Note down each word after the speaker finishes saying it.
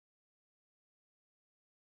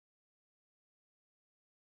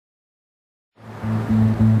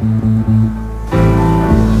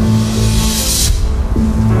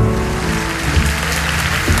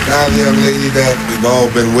Now the young lady that we've all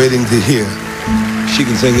been waiting to hear. She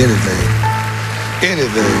can sing anything.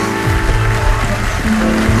 Anything.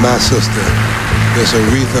 My sister, Miss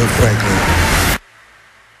Aretha Franklin.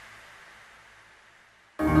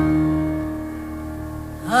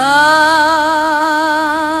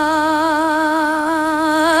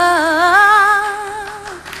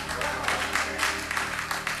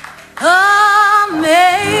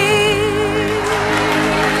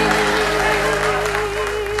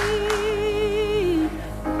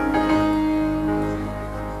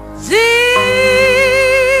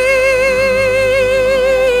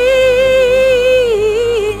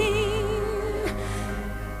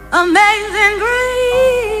 Amazing grace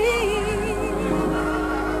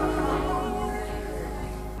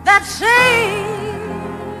that saved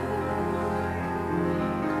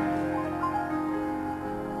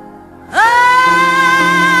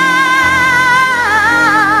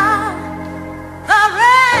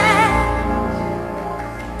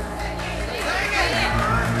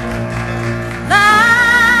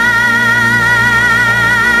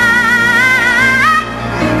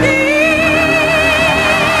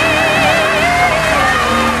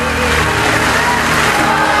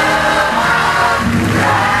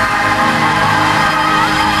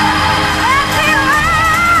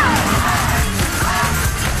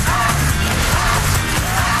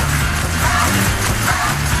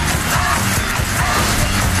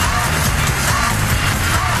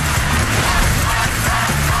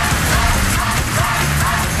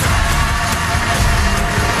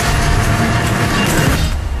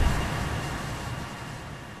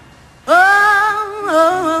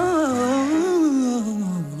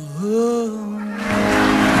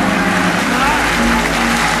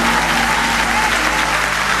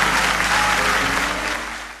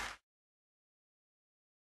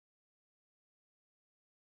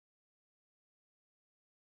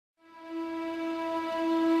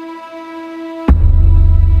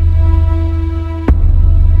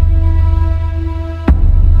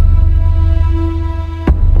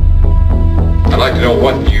I'd like to know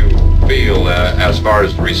what you feel as far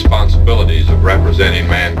as the responsibilities of representing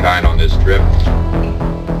mankind on this trip.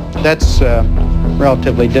 That's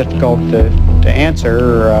relatively difficult to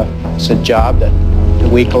answer. It's a job that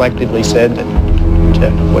we collectively said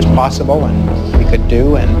that was possible and we could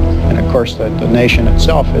do, and of course the nation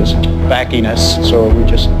itself is backing us, so we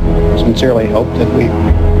just sincerely hope that we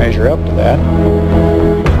measure up to that.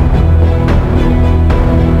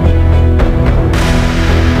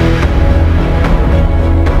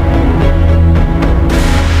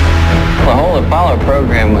 The whole Apollo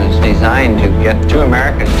program was designed to get two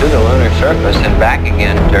Americans to the lunar surface and back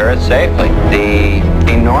again to Earth safely. The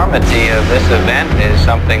enormity of this event is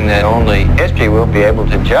something that only history will be able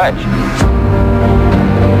to judge.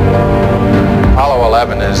 Apollo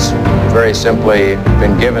 11 has very simply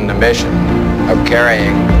been given the mission of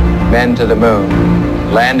carrying men to the moon,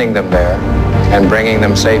 landing them there, and bringing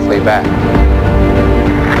them safely back.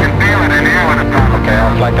 Okay,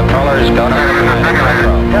 I'll flight controllers, go to...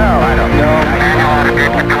 No, I don't know.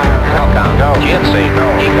 No, GNC, no,